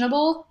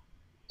impressionable,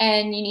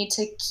 and you need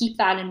to keep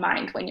that in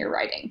mind when you're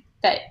writing,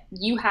 that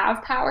you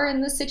have power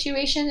in this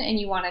situation and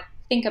you want to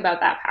think about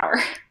that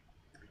power.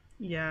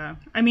 Yeah.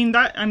 I mean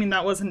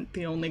that wasn't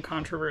the only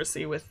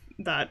controversy with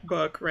that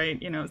book,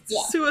 right?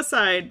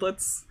 Suicide,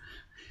 let's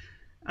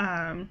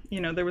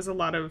there was a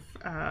lot of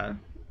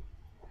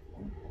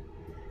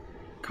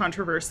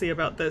controversy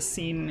about this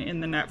scene in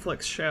the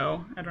Netflix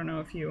show. I don't know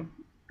if you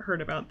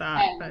heard about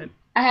that, but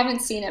I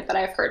haven't seen it, but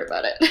I've heard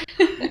about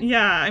it.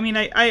 Yeah, I mean,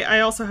 I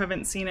also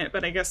haven't seen it,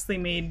 but I guess they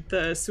made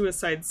the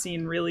suicide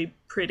scene really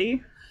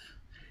pretty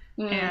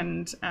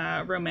and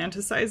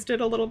romanticized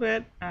it a little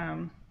bit.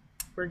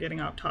 We're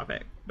getting off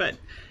topic, but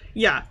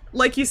yeah,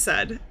 like you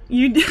said,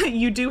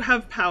 you do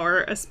have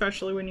power,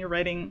 especially when you're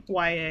writing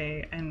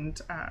YA, and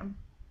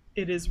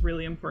it is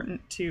really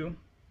important to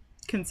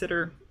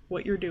consider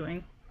what you're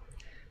doing.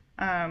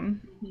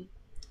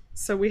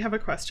 So we have a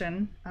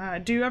question.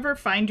 Do you ever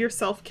find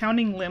yourself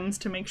counting limbs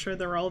to make sure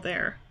they're all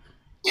there?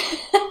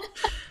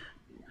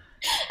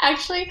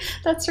 Actually,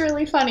 that's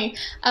really funny.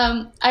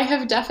 I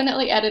have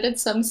definitely edited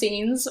some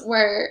scenes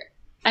where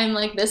I'm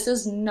like, this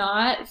is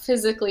not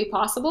physically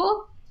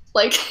possible.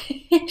 Like,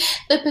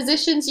 the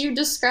positions you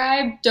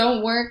described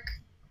don't work.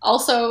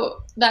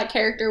 Also, that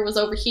character was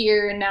over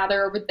here and now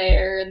they're over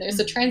there, and there's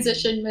a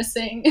transition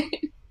missing.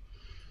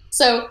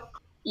 So,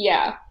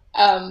 yeah.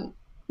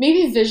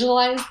 Maybe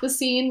visualize the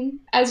scene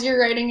as you're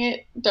writing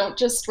it. Don't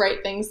just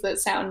write things that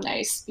sound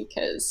nice,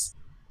 because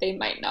they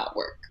might not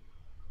work.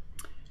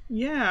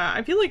 Yeah,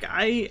 I feel like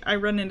I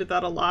run into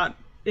that a lot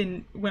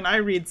when I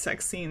read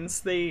sex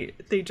scenes. They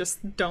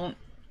just don't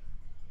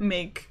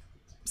make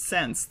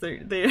sense.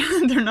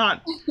 They're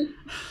not.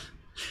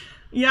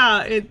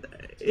 Yeah,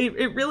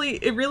 it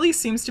really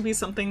seems to be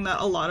something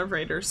that a lot of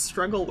writers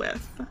struggle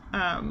with.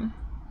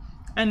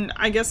 And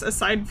I guess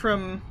aside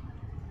from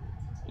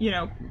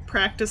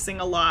practicing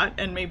a lot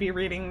and maybe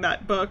reading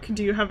that book,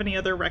 do you have any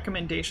other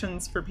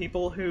recommendations for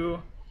people who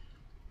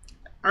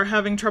are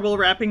having trouble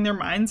wrapping their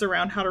minds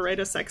around how to write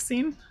a sex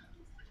scene?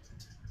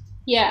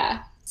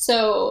 Yeah.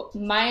 So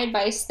my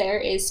advice there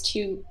is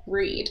to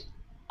read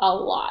a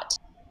lot.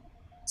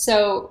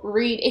 So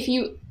read, if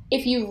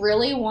you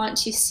really want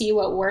to see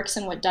what works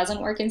and what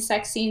doesn't work in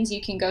sex scenes,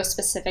 you can go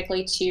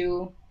specifically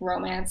to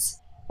romance,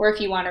 or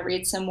if you want to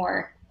read some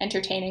more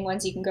entertaining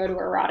ones, you can go to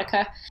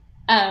erotica.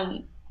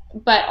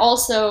 But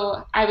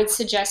also, I would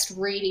suggest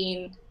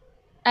reading,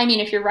 I mean,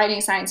 if you're writing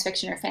science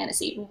fiction or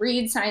fantasy,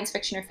 read science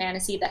fiction or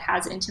fantasy that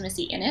has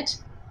intimacy in it.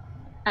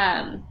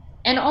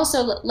 And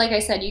also, like I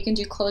said, you can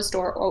do closed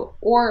door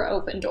or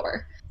open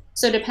door.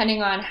 So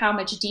depending on how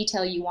much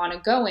detail you want to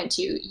go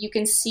into, you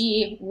can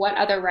see what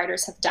other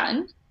writers have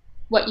done,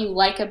 what you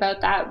like about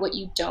that, what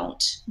you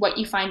don't, what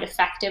you find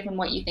effective and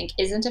what you think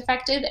isn't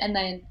effective, and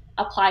then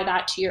apply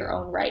that to your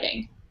own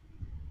writing.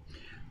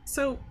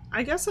 So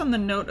I guess on the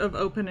note of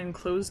open and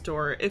closed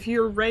door, if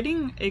you're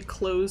writing a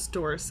closed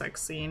door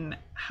sex scene,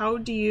 how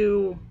do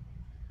you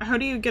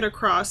get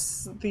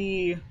across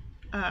the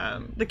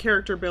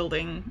character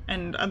building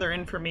and other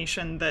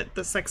information that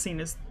the sex scene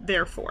is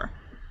there for?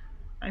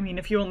 I mean,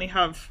 if you only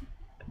have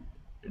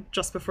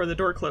just before the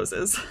door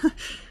closes.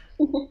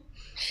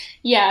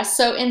 Yeah,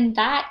 so in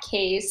that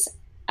case,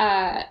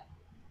 I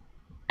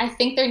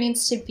think there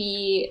needs to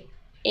be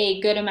a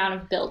good amount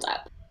of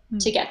build-up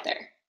to get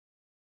there.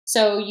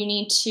 So you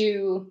need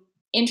to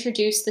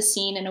introduce the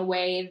scene in a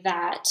way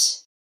that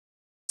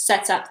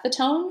sets up the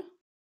tone.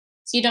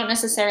 So you don't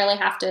necessarily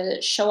have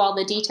to show all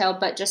the detail,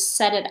 but just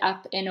set it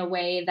up in a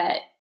way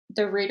that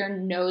the reader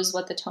knows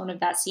what the tone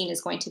of that scene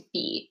is going to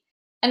be.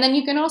 And then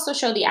you can also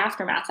show the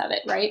aftermath of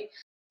it, right?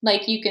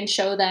 Like, you can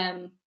show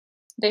them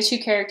the two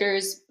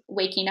characters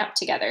waking up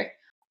together,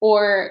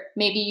 or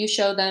maybe you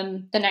show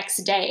them the next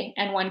day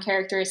and one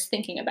character is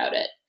thinking about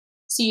it.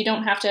 So you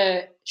don't have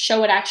to show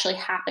what actually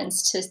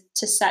happens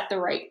to set the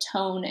right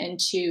tone and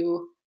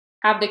to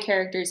have the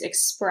characters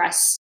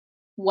express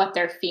what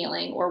they're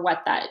feeling or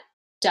what that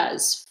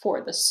does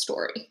for the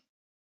story.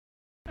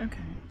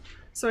 Okay.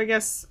 So I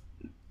guess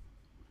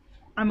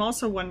I'm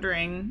also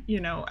wondering,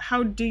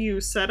 how do you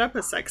set up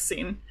a sex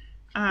scene?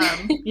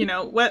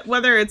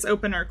 Whether it's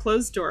open or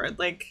closed door,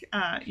 like,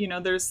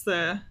 there's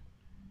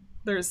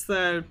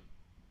the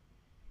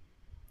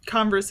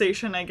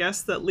conversation, I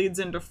guess, that leads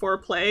into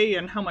foreplay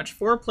and how much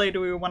foreplay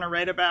do we want to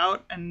write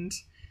about. And,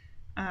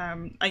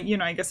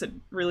 I guess it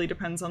really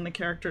depends on the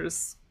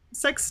character's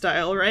sex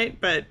style, right?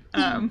 But,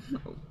 I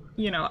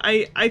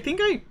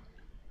think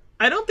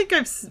I don't think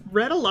I've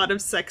read a lot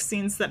of sex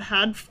scenes that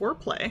had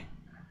foreplay.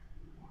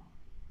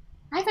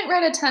 I haven't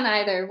read a ton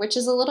either, which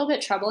is a little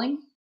bit troubling.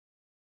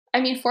 I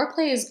mean,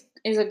 foreplay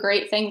is a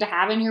great thing to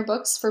have in your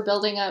books for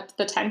building up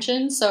the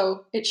tension,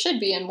 so it should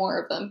be in more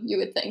of them, you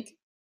would think.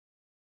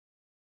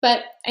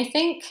 But I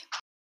think,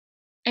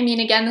 I mean,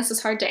 again, this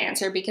is hard to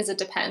answer because it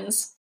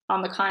depends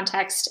on the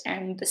context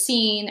and the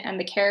scene and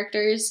the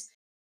characters.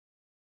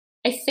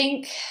 I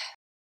think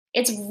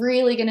it's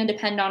really going to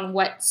depend on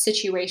what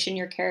situation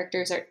your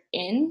characters are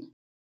in.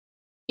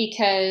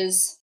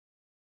 Because,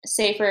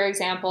 say, for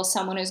example,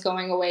 someone is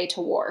going away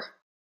to war,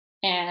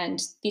 and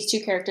these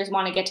two characters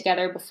want to get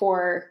together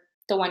before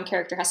the one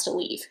character has to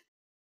leave.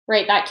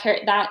 Right?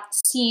 That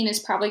scene is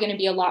probably going to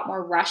be a lot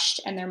more rushed,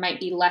 and there might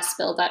be less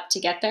build up to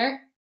get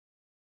there.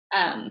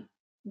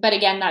 But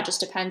again, that just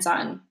depends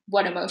on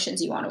what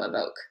emotions you want to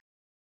evoke.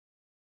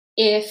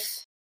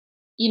 If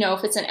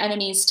it's an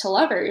enemies to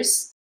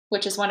lovers,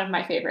 which is one of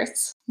my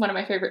favorites, one of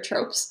my favorite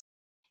tropes,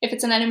 if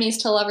it's an enemies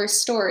to lovers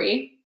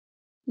story,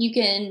 you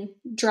can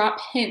drop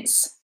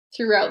hints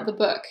throughout the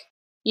book.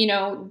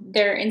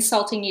 They're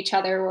insulting each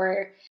other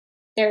or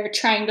they're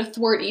trying to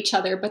thwart each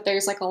other, but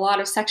there's like a lot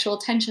of sexual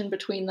tension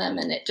between them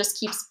and it just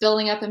keeps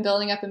building up and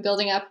building up and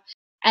building up.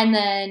 And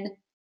then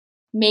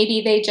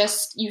maybe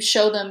you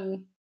show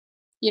them,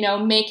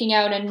 making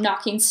out and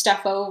knocking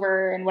stuff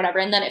over and whatever,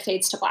 and then it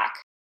fades to black.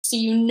 So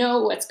you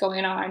know what's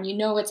going on, you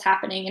know what's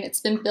happening, and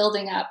it's been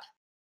building up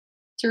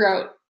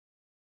throughout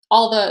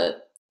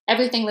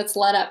everything that's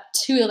led up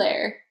to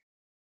there.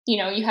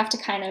 You have to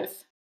kind of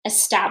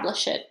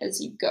establish it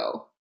as you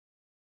go.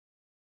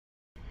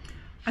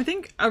 I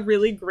think a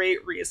really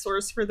great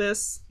resource for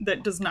this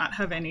that does not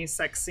have any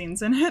sex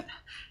scenes in it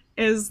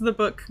is the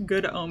book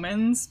Good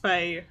Omens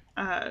by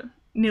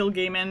Neil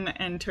Gaiman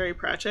and Terry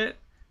Pratchett,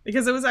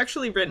 because it was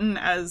actually written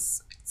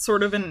as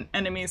sort of an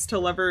enemies to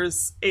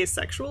lovers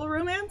asexual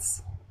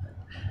romance.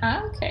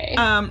 Okay.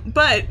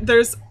 But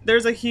there's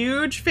a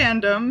huge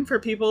fandom for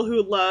people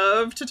who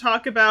love to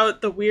talk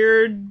about the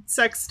weird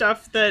sex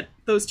stuff that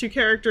those two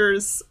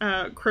characters,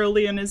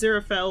 Crowley and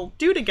Aziraphale,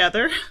 do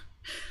together.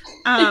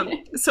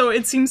 So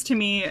it seems to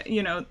me,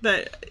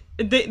 that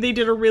they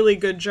did a really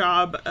good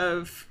job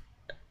of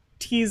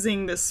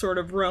teasing this sort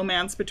of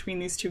romance between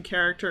these two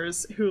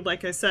characters who,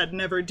 like I said,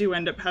 never do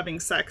end up having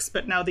sex,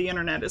 but now the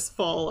internet is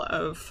full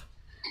of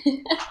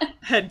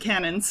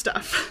headcanon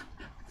stuff.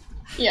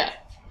 Yeah.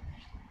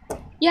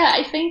 Yeah,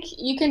 I think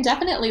you can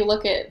definitely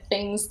look at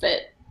things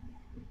that,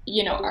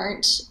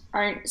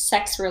 aren't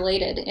sex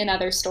related in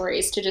other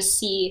stories to just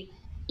see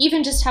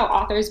even just how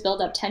authors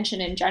build up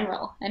tension in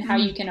general and how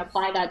you can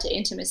apply that to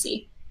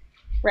intimacy,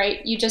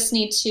 right? You just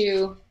need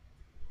to,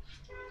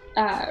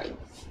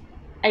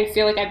 I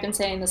feel like I've been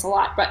saying this a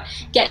lot, but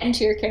get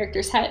into your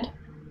character's head,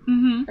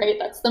 right?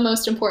 That's the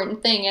most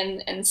important thing,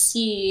 and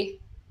see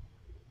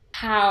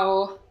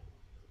how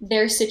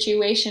their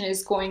situation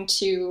is going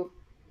to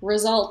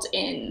result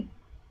in,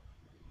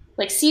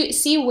 like,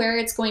 see where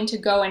it's going to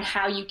go and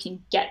how you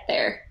can get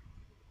there.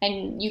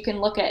 And you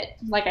can look at,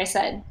 like I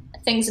said,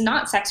 things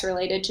not sex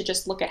related to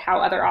just look at how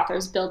other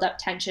authors build up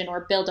tension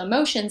or build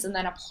emotions and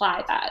then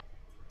apply that.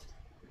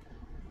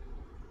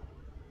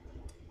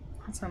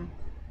 Awesome.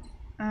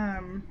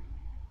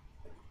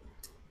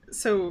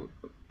 So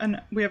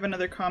we have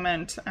another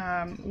comment.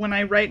 When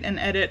I write and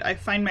edit, I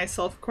find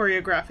myself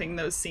choreographing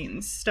those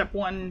scenes. Step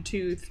 1,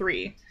 2,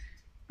 3.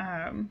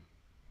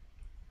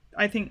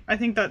 I think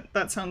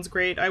that sounds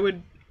great. I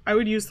would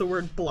use the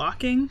word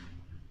blocking,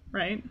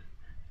 right?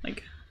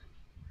 Like,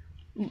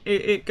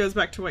 it goes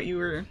back to what you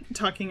were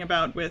talking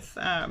about with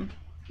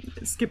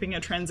skipping a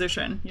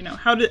transition.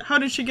 How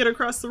did she get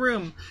across the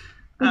room?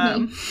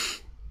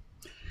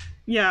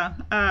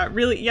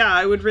 Really,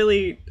 I would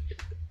really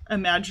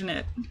imagine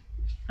it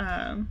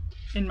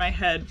in my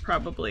head,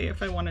 probably,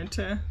 if I wanted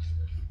to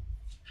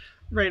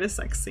write a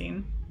sex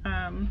scene.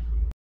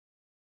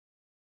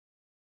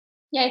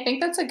 Yeah, I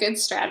think that's a good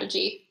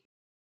strategy.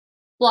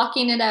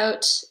 Blocking it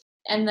out,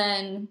 and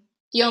then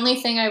the only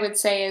thing I would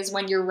say is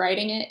when you're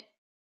writing it,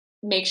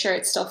 make sure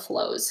it still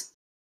flows.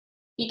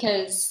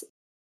 Because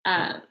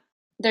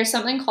there's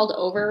something called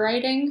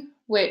overwriting,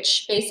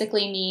 which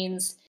basically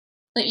means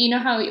that,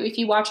 how if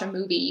you watch a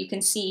movie, you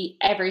can see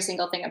every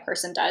single thing a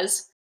person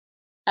does.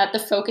 The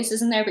focus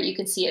isn't there, but you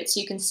can see it. So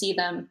you can see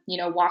them,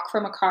 walk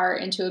from a car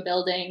into a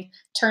building,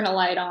 turn a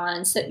light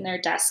on, sit in their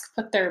desk,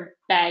 put their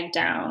bag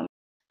down,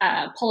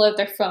 pull out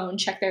their phone,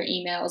 check their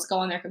emails, go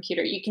on their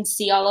computer. You can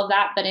see all of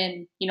that, but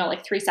in,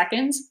 like 3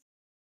 seconds.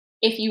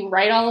 If you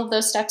write all of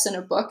those steps in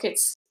a book,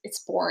 it's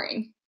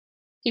boring.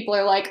 People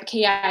are like, okay,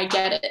 yeah, I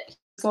get it.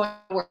 It's going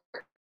to work.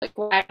 Like,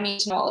 well, I need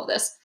to know all of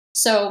this.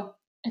 So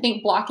I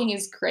think blocking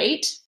is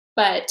great,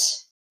 but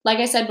like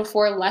I said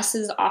before, less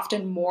is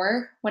often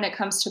more when it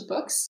comes to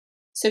books.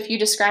 So if you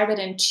describe it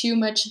in too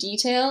much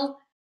detail,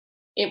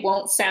 it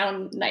won't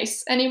sound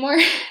nice anymore.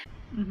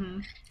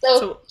 Mm-hmm.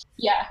 So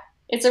yeah,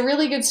 it's a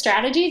really good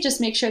strategy.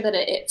 Just make sure that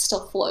it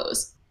still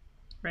flows.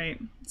 Right.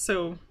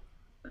 So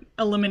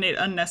eliminate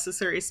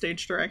unnecessary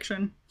stage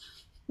direction.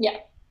 Yeah.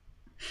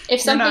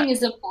 If something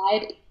is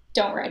implied,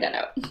 don't write it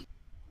out.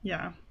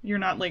 Yeah, you're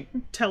not like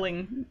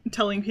telling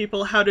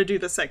people how to do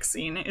the sex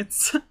scene.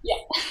 It's yeah.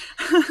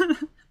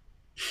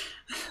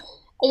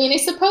 I mean, I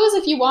suppose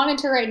if you wanted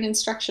to write an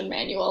instruction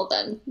manual,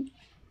 then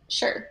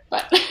sure,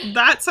 but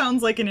that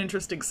sounds like an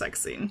interesting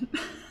sex scene.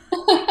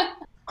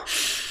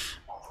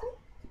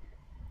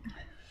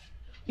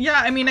 Yeah,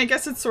 I mean, I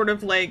guess it's sort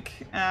of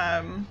like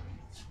I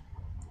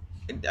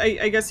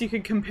guess you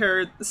could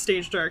compare the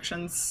stage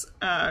directions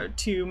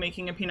to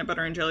making a peanut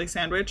butter and jelly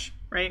sandwich,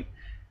 right?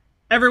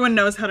 Everyone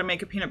knows how to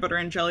make a peanut butter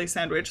and jelly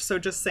sandwich, so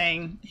just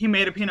saying he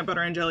made a peanut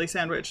butter and jelly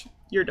sandwich,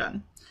 you're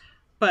done.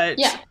 But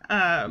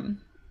yeah.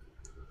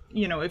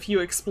 You know, if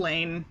you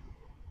explain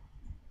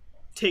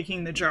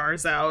taking the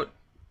jars out,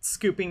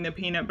 scooping the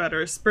peanut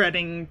butter,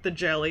 spreading the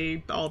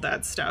jelly, all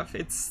that stuff,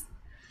 it's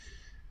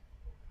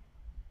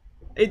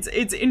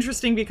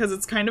interesting because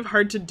it's kind of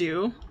hard to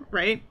do,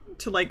 right?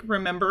 To like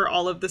remember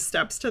all of the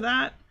steps to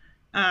that.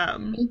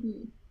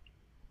 Mm-hmm.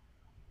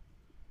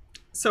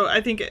 So I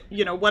think,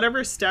 you know,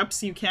 whatever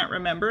steps you can't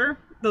remember,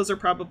 those are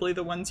probably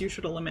the ones you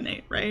should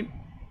eliminate, right?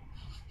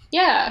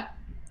 Yeah.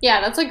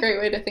 Yeah, that's a great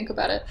way to think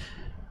about it.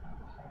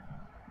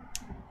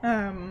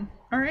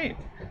 All right.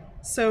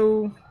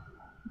 So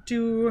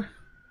do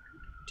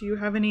you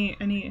have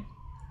any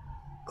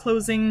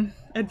closing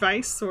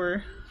advice,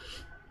 or?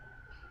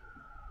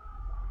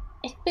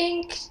 I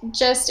think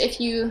just if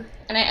you,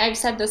 and I've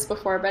said this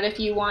before, but if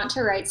you want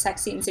to write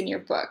sex scenes in your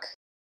book,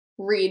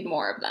 read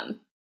more of them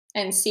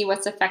and see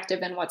what's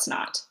effective and what's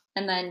not.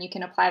 And then you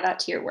can apply that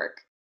to your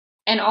work.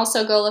 And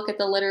also go look at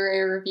the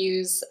Literary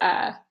Review's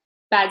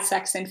Bad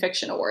Sex in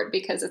Fiction Award,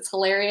 because it's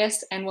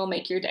hilarious and will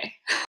make your day.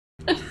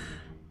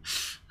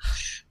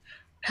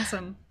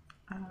 Awesome.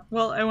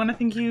 Well, I want to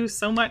thank you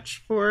so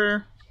much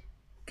for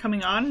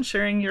coming on and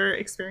sharing your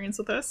experience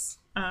with us.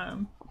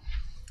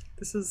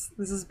 This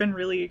has been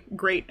really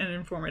great and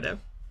informative.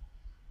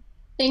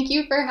 Thank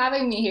you for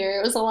having me here.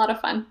 It was a lot of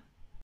fun.